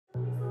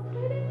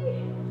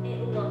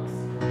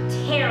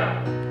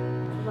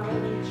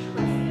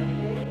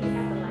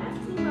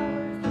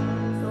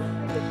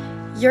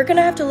You're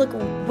gonna have to look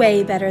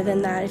way better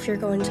than that if you're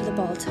going to the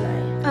ball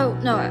tonight. Oh,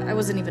 no, I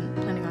wasn't even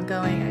planning on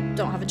going. I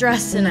don't have a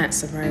dress and... Not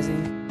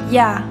surprising.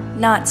 Yeah,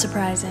 not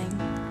surprising.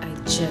 I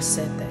just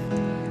said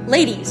that.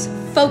 Ladies,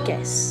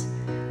 focus.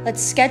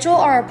 Let's schedule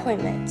our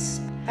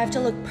appointments. I have to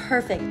look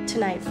perfect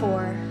tonight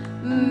for...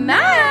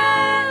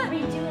 Matt!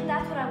 Redo it,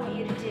 that's what I want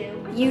you to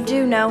do. You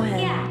do know him,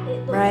 Yeah,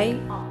 it looks right?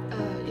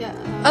 awful. Yeah.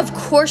 Of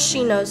course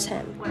she knows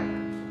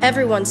him.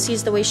 Everyone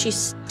sees the way she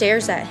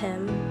stares at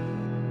him.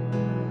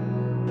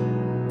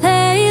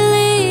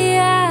 Lately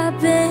I've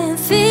been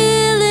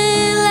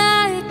feeling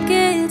like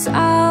it's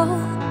all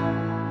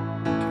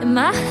in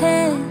my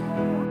head.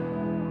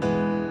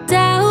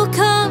 Doubt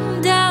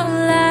come down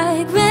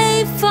like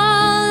rainfall.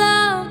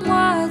 I'm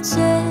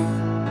watching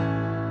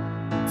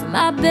from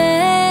my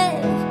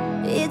bed.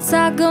 It's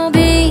all gonna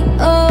be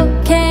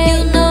okay.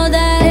 You know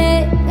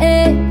that,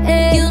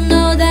 you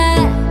know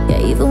that.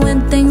 Yeah, even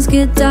when things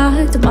get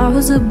dark,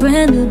 tomorrow's a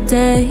brand new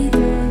day.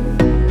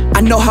 I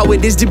know how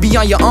it is to be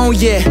on your own,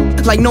 yeah.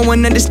 Like no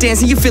one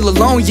understands and you feel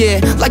alone, yeah.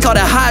 Like all the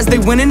highs they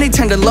win and they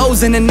turn to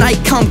lows, and the night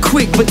come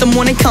quick but the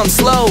morning comes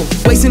slow.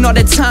 Wasting all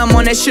that time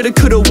on that shoulda,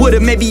 coulda, woulda.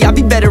 Maybe I'll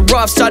be better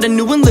off starting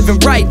new and living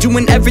right,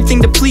 doing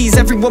everything to please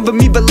everyone but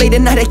me. But late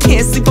at night I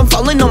can't sleep, I'm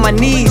falling on my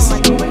knees.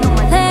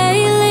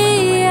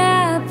 Lately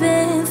I've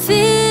been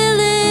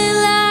feeling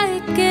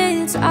like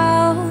it's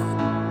all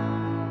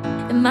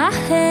in my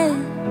head.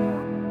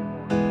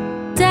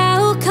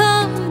 Doubt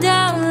come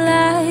down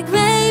like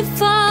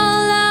rainfall.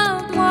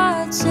 I'm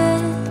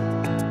watching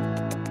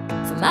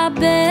from my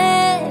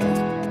bed.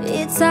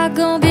 It's all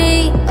gonna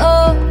be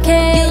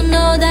okay. You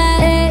know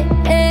that,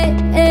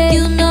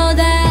 you know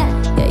that.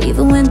 Yeah,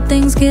 even when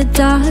things get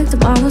dark,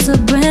 tomorrow's a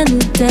brand new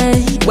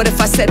day. What if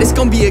I said it's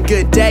gonna be a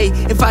good day?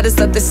 If I just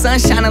let the sun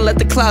shine and let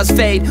the clouds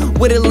fade,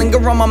 would it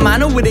linger on my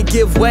mind or would it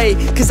give way?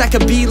 Cause I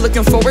could be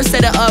looking forward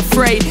instead of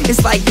afraid.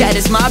 It's like that,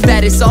 it's my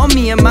bad, it's all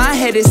me in my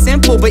head. It's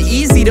simple but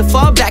easy to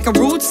fall back in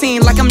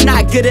routine. Like I'm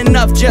not good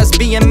enough just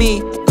being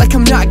me. Like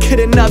I'm not good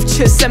enough,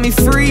 just set me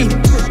free.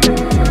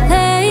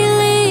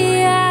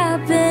 Lately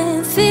I've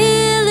been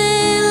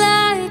feeling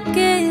like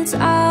it's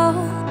all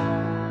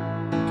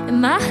in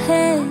my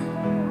head.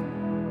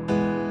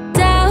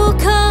 Doubt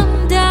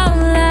come down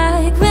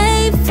like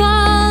rainfall.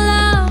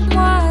 I'm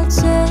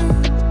watching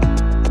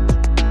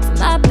from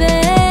my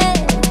bed.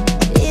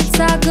 It's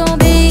all gonna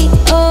be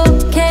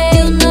okay.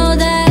 You know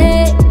that,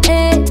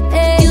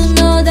 you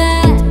know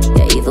that.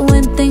 Yeah, even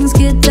when things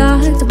get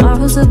dark,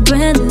 tomorrow's a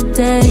brand new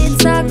day.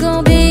 It's all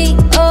gonna be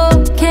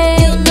okay.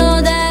 You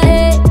know that,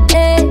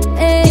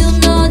 you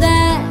know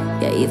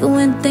that. Yeah, even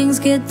when things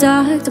get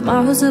dark,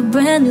 tomorrow's a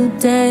brand new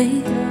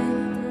day.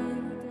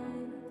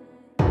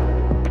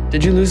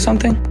 Did you lose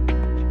something?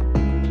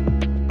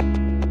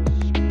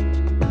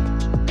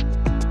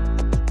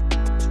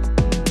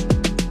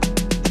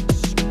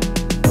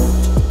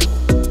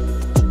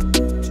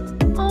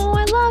 Oh,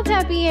 I love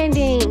happy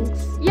endings.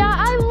 Yeah,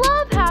 I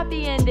love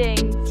happy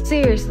endings.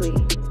 Seriously,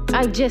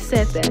 I just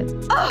said that.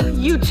 Oh,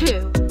 you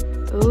too.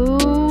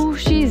 Ooh,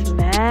 she's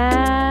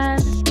mad.